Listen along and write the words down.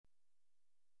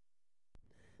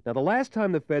Now, the last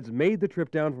time the feds made the trip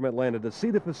down from Atlanta to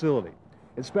see the facility,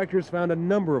 inspectors found a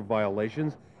number of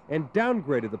violations and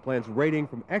downgraded the plant's rating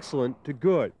from excellent to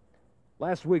good.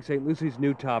 Last week, St. Lucy's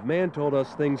new top man told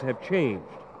us things have changed.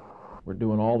 We're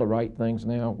doing all the right things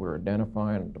now. We're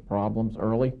identifying the problems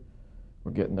early.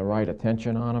 We're getting the right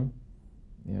attention on them.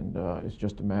 And it's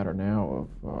just a matter now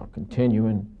of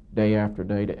continuing day after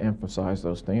day to emphasize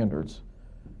those standards.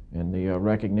 And the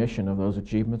recognition of those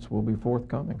achievements will be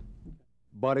forthcoming.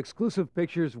 But exclusive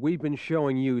pictures we've been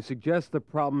showing you suggest the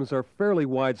problems are fairly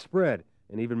widespread.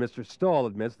 And even Mr. Stahl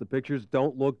admits the pictures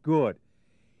don't look good.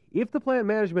 If the plant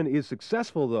management is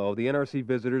successful, though, the NRC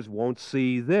visitors won't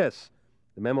see this.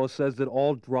 The memo says that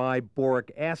all dry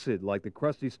boric acid, like the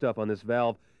crusty stuff on this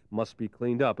valve, must be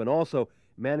cleaned up. And also,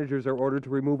 managers are ordered to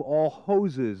remove all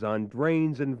hoses on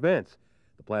drains and vents.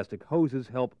 The plastic hoses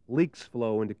help leaks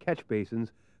flow into catch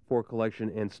basins for collection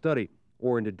and study,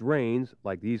 or into drains,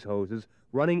 like these hoses,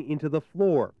 running into the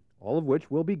floor, all of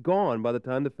which will be gone by the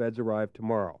time the feds arrive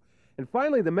tomorrow. And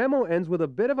finally, the memo ends with a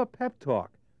bit of a pep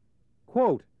talk.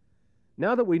 Quote,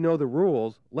 "Now that we know the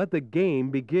rules, let the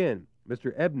game begin."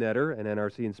 Mr. Ebnetter, an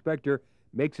NRC inspector,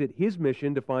 makes it his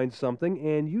mission to find something,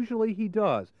 and usually he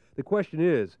does. The question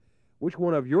is, which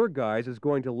one of your guys is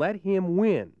going to let him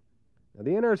win? Now,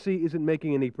 the NRC isn't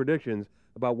making any predictions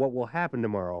about what will happen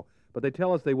tomorrow, but they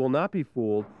tell us they will not be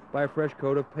fooled by a fresh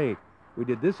coat of paint. We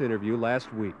did this interview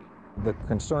last week. The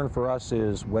concern for us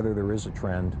is whether there is a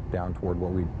trend down toward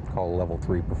what we call a level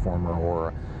 3 performer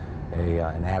or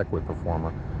an adequate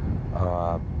performer,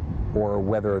 or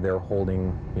whether they're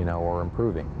holding, or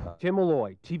improving. Tim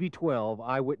Malloy, TV 12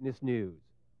 Eyewitness News.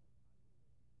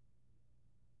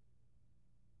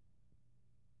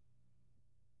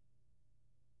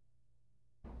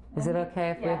 Is it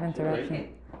okay if we have interruption?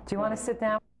 Do you want to sit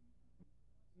down?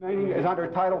 Meeting is under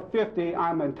Title 50.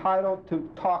 I'm entitled to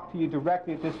talk to you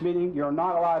directly at this meeting. You're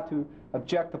not allowed to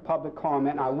object to public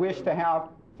comment. I wish to have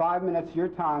 5 minutes of your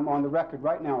time on the record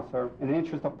right now, sir, in the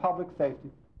interest of public safety.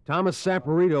 Thomas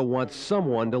Saporito wants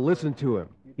someone to listen to him.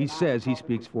 He says he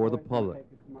speaks for the public.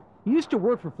 He used to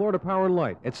work for Florida Power &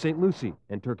 Light at St. Lucie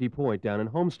and Turkey Point down in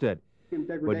Homestead.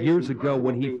 But years ago,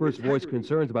 when he first voiced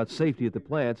concerns about safety at the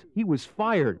plants, he was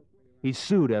fired. He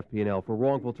sued FP&L for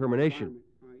wrongful termination,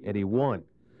 and he won.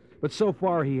 But so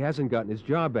far, he hasn't gotten his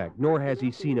job back, nor has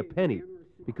he seen a penny,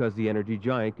 because the energy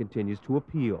giant continues to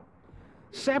appeal.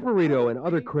 Saporito and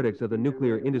other critics of the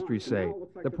nuclear industry say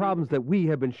the problems that we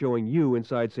have been showing you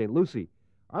inside St. Lucie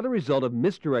are the result of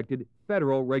misdirected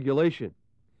federal regulation.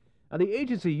 Now, the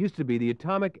agency used to be the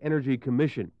Atomic Energy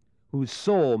Commission, whose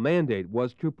sole mandate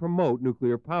was to promote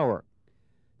nuclear power.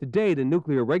 Today, the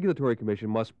Nuclear Regulatory Commission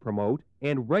must promote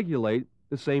and regulate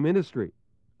the same industry.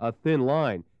 A thin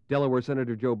line. Delaware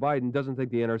Senator Joe Biden doesn't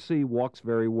think the NRC walks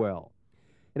very well.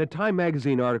 In a Time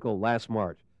magazine article last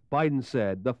March, Biden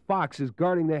said the fox is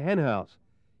guarding the henhouse.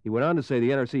 He went on to say the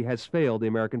NRC has failed the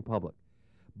American public.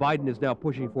 Biden is now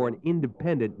pushing for an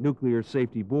independent nuclear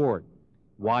safety board.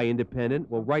 Why independent?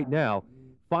 Well, right now,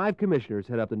 5 commissioners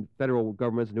head up the federal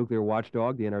government's nuclear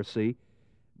watchdog, the NRC,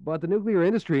 but the nuclear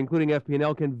industry, including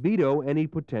FP&L, can veto any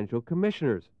potential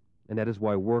commissioners. And that is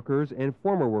why workers and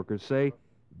former workers say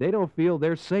they don't feel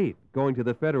they're safe going to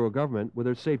the federal government with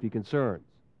their safety concerns.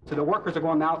 So the workers are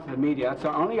going out to the media. It's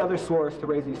the only other source to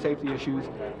raise these safety issues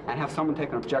and have someone take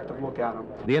an objective look at them.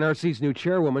 The NRC's new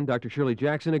chairwoman, Dr. Shirley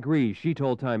Jackson, agrees. She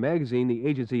told Time magazine the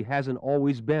agency hasn't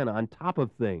always been on top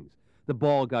of things. The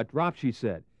ball got dropped, she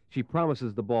said. She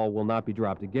promises the ball will not be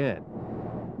dropped again.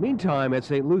 Meantime, at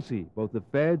St. Lucie, both the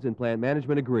feds and plant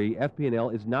management agree FP&L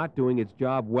is not doing its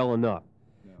job well enough.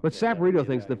 But Saporito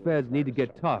thinks the feds need to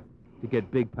get tough to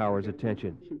get big power's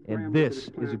attention. And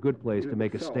this is a good place to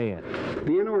make a stand.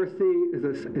 The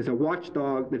NRC is a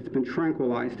watchdog that's been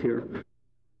tranquilized here.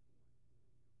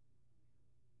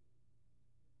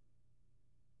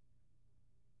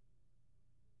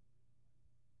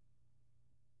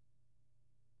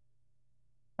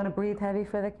 Want to breathe heavy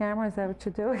for the camera? Is that what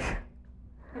you're doing?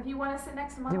 If you want to sit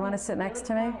next to Mom. Do you want to sit next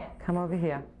to me? Come over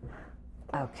here.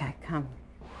 Okay, come.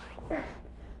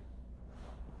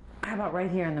 How about right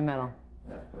here in the middle?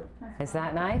 Is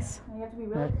that nice? You have to be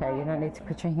really Okay, quiet. you don't need to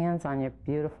put your hands on your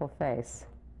beautiful face.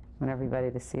 I want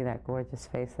everybody to see that gorgeous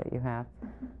face that you have.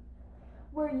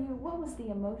 What was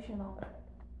the emotional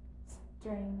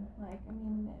strain like? I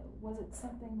mean, was it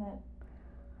something that...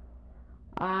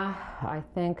 I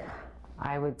think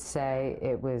I would say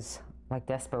it was like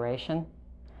desperation.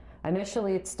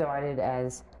 Initially, it started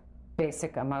as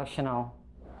basic emotional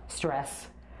stress,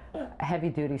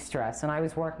 heavy-duty stress, and I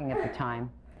was working at the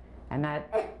time, and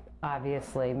that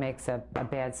obviously makes a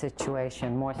bad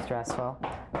situation more stressful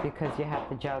because you have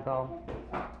to juggle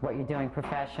what you're doing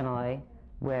professionally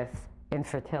with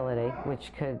infertility,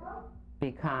 which could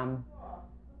become,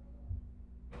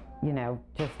 you know,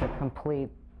 just a complete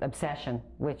obsession,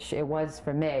 which it was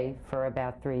for me for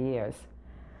about 3 years.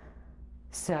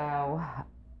 So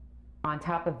on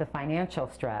top of the financial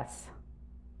stress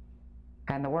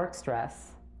and the work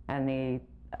stress and the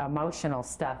emotional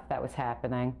stuff that was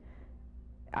happening,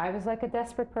 I was like a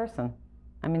desperate person.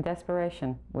 I mean,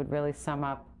 desperation would really sum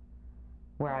up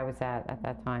where I was at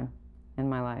that time in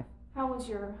my life. How was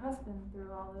your husband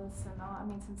through all this and all? I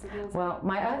mean, since it is... Well,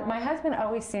 my husband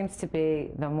always seems to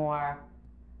be the more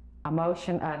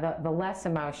the less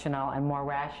emotional and more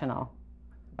rational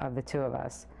of the two of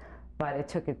us. But it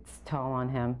took its toll on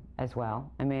him as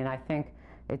well. I mean, I think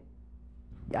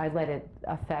I let it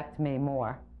affect me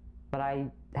more, but I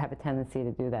have a tendency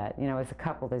to do that. You know, as a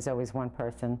couple, there's always one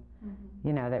person,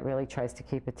 you know, that really tries to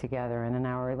keep it together. And in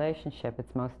our relationship,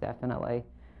 it's most definitely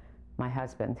my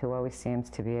husband, who always seems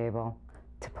to be able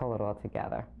to pull it all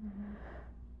together.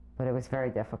 But it was very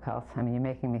difficult. I mean, you're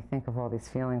making me think of all these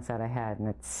feelings that I had, and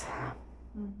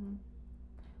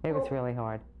it was really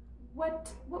hard.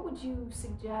 What would you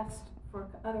suggest for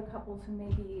other couples who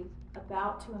may be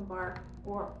about to embark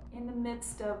or in the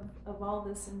midst of all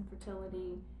this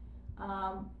infertility?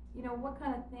 You know, what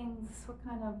kind of things, what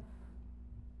kind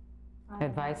of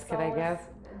advice could I give?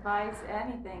 Advice,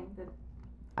 anything that...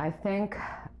 I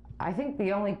think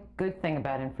the only good thing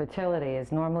about infertility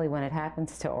is normally when it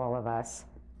happens to all of us,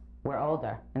 we're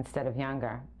older instead of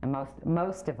younger. And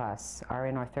most of us are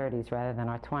in our 30s rather than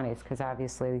our 20s, because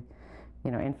obviously,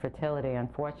 you know, infertility,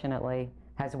 unfortunately,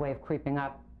 has a way of creeping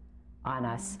up on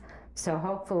us. So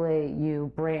hopefully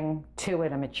you bring to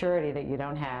it a maturity that you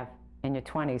don't have in your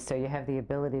 20s, so you have the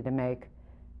ability to make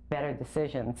better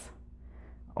decisions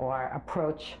or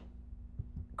approach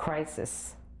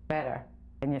crisis better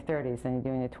in your 30s than you do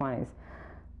in your 20s.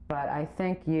 But I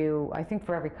think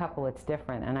for every couple it's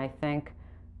different, and I think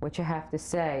what you have to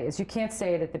say is you can't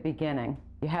say it at the beginning.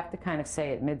 You have to kind of say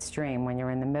it midstream when you're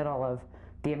in the middle of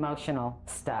the emotional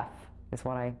stuff, is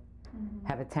what I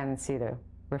have a tendency to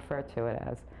refer to it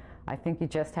as. I think you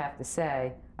just have to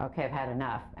say, okay, I've had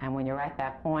enough. And when you're at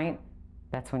that point,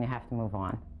 that's when you have to move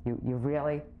on. You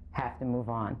really have to move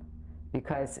on,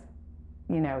 because,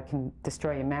 you know, it can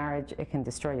destroy your marriage, it can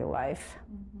destroy your life.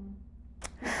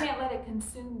 You can't let it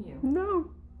consume you. No.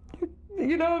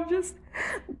 You know, I'm just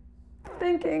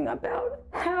thinking about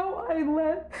how I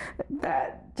let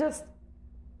that just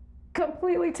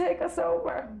completely take us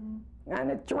over. And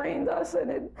it drained us,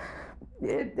 and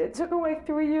it took away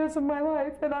 3 years of my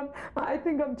life, and I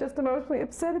think I'm just emotionally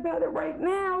upset about it right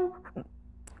now.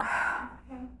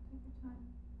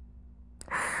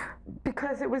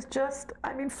 Because it was just,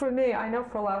 I mean, for me, I know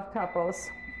for a lot of couples,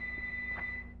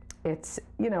 it's,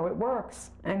 you know, it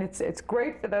works, and it's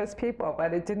great for those people,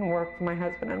 but it didn't work for my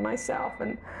husband and myself.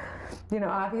 And, you know,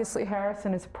 obviously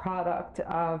Harrison is a product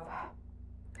of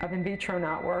in vitro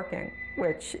not working,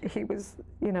 which he was,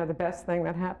 you know, the best thing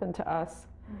that happened to us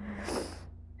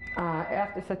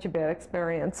after such a bad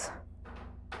experience.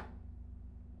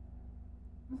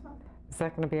 Is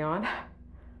that going to be on?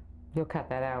 You'll cut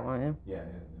that out, won't you? Yeah.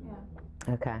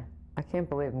 Okay. I can't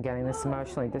believe I'm getting this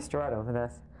emotionally distraught over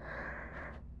this.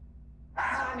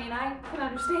 I mean, I can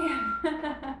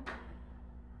understand.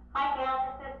 Hi,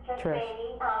 Gail. This is just Trish.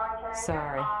 Katie.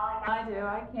 Sorry. I do.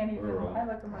 I can't even. I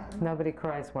look at my... Nobody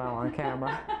cries well on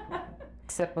camera,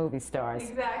 except movie stars.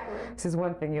 Exactly. This is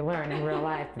one thing you learn in real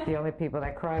life, that the only people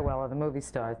that cry well are the movie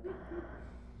stars.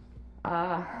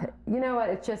 You know what?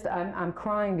 It's just I'm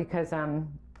crying because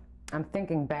I'm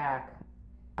thinking back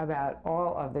about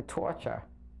all of the torture.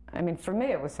 I mean, for me,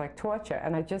 it was like torture,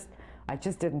 and I just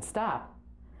didn't stop.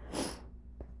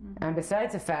 And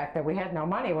besides the fact that we had no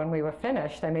money when we were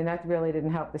finished, I mean, that really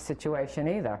didn't help the situation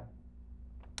either.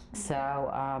 So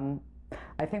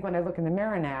I think when I look in the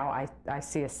mirror now, I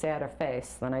see a sadder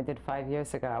face than I did 5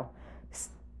 years ago,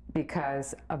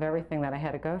 because of everything that I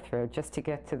had to go through just to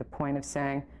get to the point of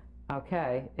saying,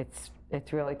 okay,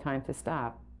 it's really time to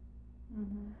stop.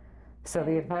 So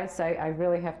the advice I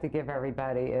really have to give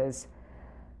everybody is,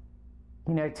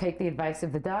 you know, take the advice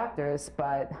of the doctors,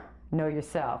 but know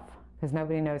yourself, because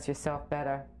nobody knows yourself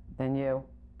better than you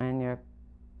and your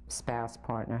spouse,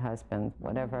 partner, husband,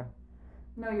 whatever.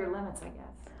 Know your limits, I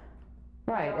guess.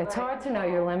 Right. It's hard to know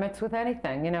your limits with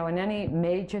anything. You know, in any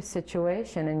major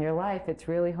situation in your life, it's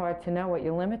really hard to know what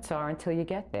your limits are until you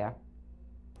get there.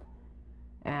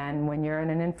 And when you're in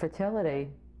an infertility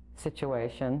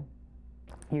situation,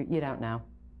 you don't know.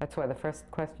 That's why the first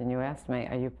question you asked me,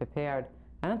 are you prepared?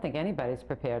 I don't think anybody's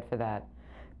prepared for that,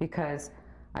 because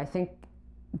I think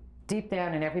deep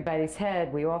down in everybody's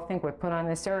head, we all think we're put on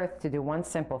this earth to do one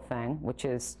simple thing, which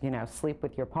is, you know, sleep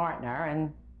with your partner.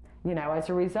 And, you know, as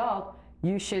a result,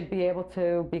 you should be able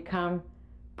to become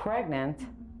pregnant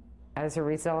as a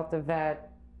result of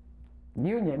that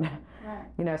union. Right.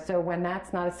 You know, so when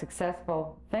that's not a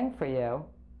successful thing for you,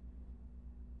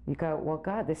 you go, well,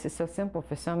 God, this is so simple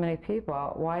for so many people.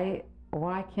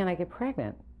 Why can't I get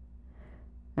pregnant?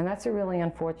 And that's a really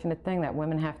unfortunate thing that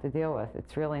women have to deal with.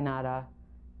 It's really not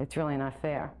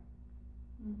fair.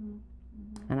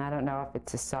 And I don't know if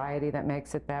it's society that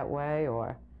makes it that way,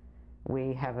 or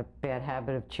we have a bad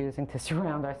habit of choosing to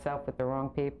surround ourselves with the wrong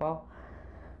people.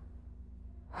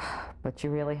 But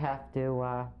you really have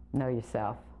to know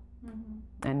yourself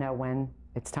and know when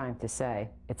it's time to say,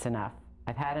 it's enough.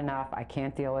 I've had enough. I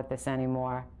can't deal with this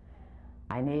anymore.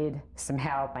 I need some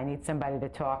help. I need somebody to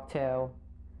talk to.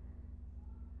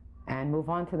 And move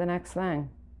on to the next thing.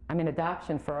 I mean,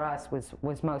 adoption for us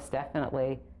was most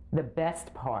definitely the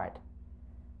best part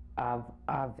of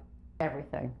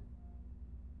everything.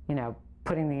 You know,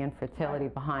 putting the infertility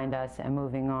behind us and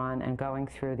moving on and going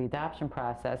through the adoption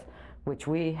process, which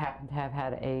we happen to have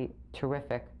had a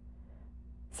terrific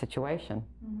situation.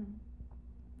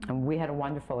 And we had a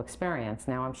wonderful experience.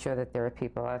 Now I'm sure that there are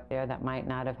people out there that might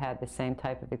not have had the same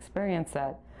type of experience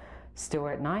that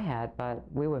Stuart and I had, but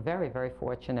we were very, very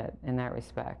fortunate in that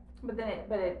respect. But then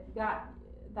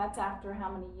that's after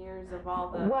how many years of all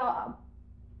the... Well,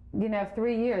 you know,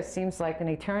 3 years seems like an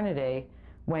eternity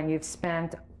when you've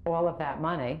spent all of that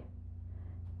money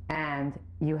and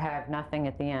you have nothing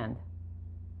at the end.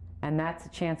 And that's a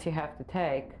chance you have to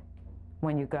take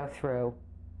when you go through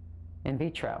in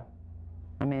vitro.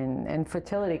 I mean,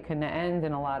 infertility can end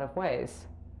in a lot of ways.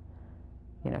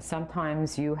 You know,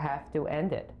 sometimes you have to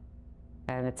end it.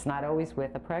 And it's not always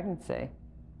with a pregnancy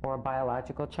or a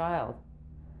biological child.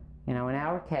 You know, in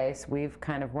our case, we've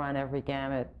kind of run every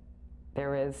gamut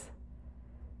there is.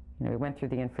 You know, we went through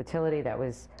the infertility that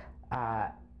was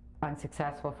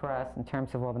unsuccessful for us in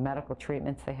terms of all the medical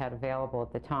treatments they had available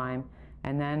at the time.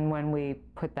 And then when we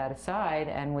put that aside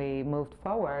and we moved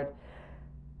forward,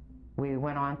 we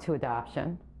went on to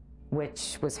adoption,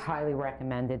 which was highly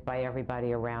recommended by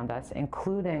everybody around us,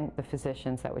 including the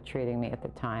physicians that were treating me at the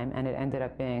time, and it ended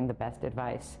up being the best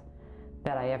advice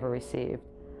that I ever received.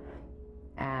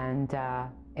 And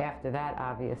after that,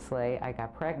 obviously, I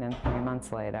got pregnant 3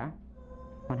 months later,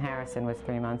 when Harrison was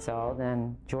 3 months old,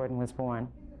 and Jordan was born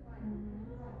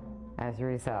as a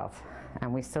result.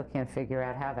 And we still can't figure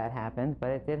out how that happened,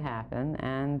 but it did happen,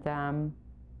 and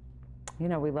you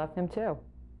know, we love him too.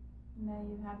 Now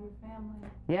you have your family.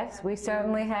 Yes, we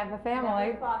certainly have a family.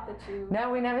 Never thought that you...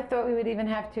 No, we never thought we would even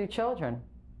have 2 children.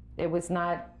 It was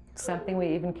not something we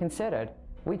even considered.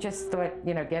 We just thought,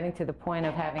 you know, getting to the point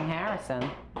of having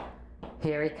Harrison,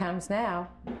 here he comes now,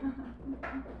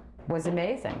 was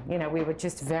amazing. You know, we were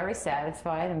just very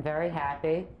satisfied and very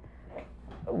happy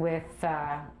with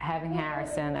having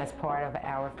Harrison as part of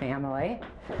our family.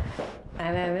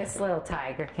 And then this little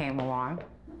tiger came along.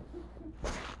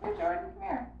 Here, Jordan, come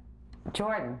here.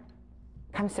 Jordan,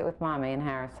 come sit with Mommy and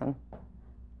Harrison.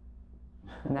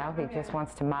 Now he just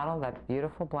wants to model that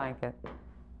beautiful blanket.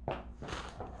 Here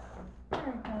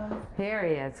he comes. Here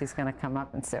he is. He's going to come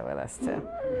up and sit with us too.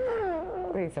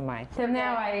 These are mine. So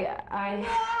now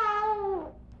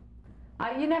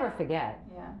you never forget,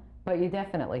 Yeah. but you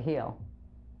definitely heal.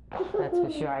 That's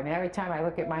for sure. I mean, every time I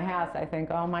look at my house, I think,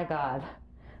 oh my God,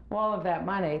 all of that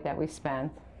money that we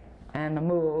spent, and the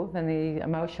move, and the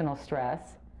emotional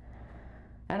stress.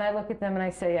 And I look at them and I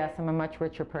say, yes, I'm a much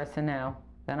richer person now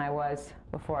than I was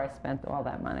before I spent all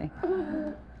that money.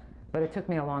 But it took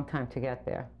me a long time to get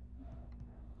there.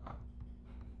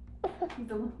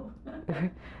 He's a little...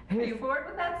 Are you bored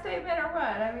with that statement or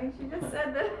what? I mean, she just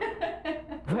said that...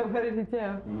 What did he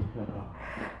do?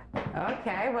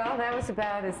 Okay, well, that was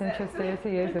about as interested as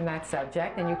he is in that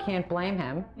subject, and you can't blame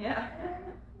him. Yeah.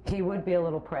 He would be a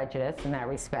little prejudiced in that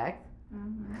respect.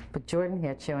 But Jordan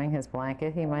here chewing his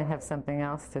blanket, he might have something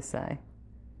else to say.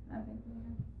 I think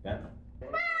Yeah.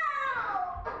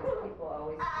 People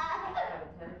always have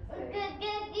a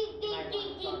tendency,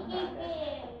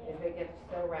 is they get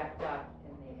so wrapped up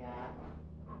in the,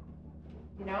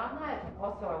 you know, I'm not,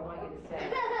 also I want you to say,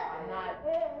 I'm not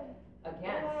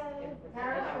against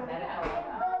medical procedures.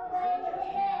 I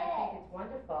think it's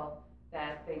wonderful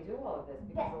that they do all of this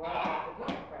because a lot of people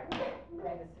do get pregnant. I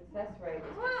mean, the success rate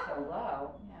is just so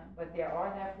low, but there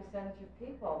are that percentage of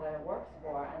people that it works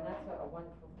for, and that's a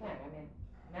wonderful thing. I mean,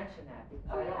 mention that because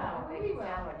I don't want to make it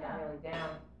sound like I'm really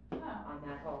down on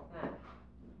that whole thing.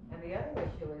 And the other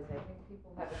issue is I think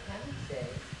people have a tendency,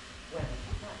 women,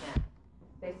 not men,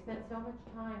 they spend so much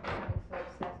time becoming so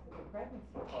obsessed with the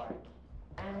short.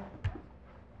 And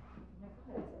my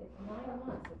God, it's 9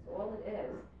 months, it's all it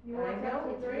is. And I know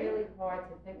it's really hard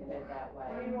to think of it that way.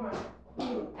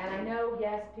 And I know,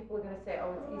 yes, people are going to say,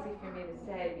 oh, it's easy for me to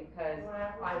say because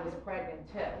I was pregnant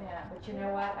too. Yeah. But you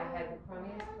know what? I had the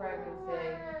crummiest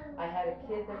pregnancy. I had a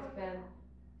kid that's been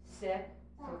sick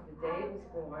since the day he was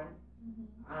born.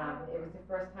 It was the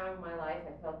first time in my life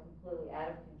I felt completely out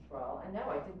of control. And no,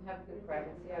 I didn't have a good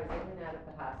pregnancy. I was in and out of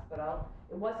the hospital.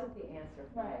 It wasn't the answer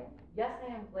for me. Yes,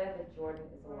 I am glad that Jordan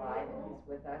is alive and he's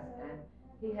with us. And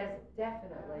he has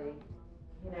definitely,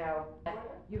 you know,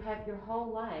 you have your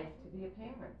whole life to be a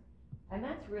parent. And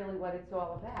that's really what it's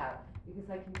all about. Because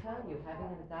I can tell you, having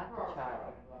an adopted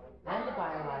child and a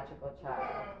biological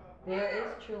child, there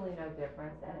is truly no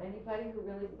difference. And anybody who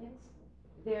really thinks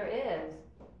there is,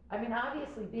 I mean,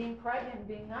 obviously being pregnant and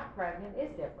being not pregnant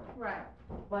is different. Right.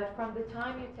 But from the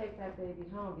time you take that baby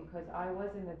home, because I was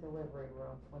in the delivery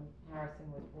room when Harrison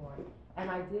was born, and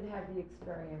I did have the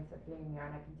experience of being there,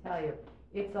 and I can tell you,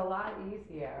 it's a lot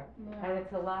easier, and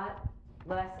it's a lot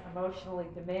less emotionally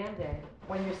demanding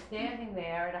when you're standing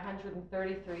there at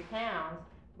 133 pounds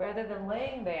rather than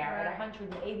laying there at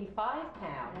 185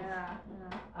 pounds.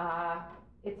 Yeah.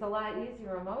 It's a lot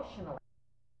easier emotionally.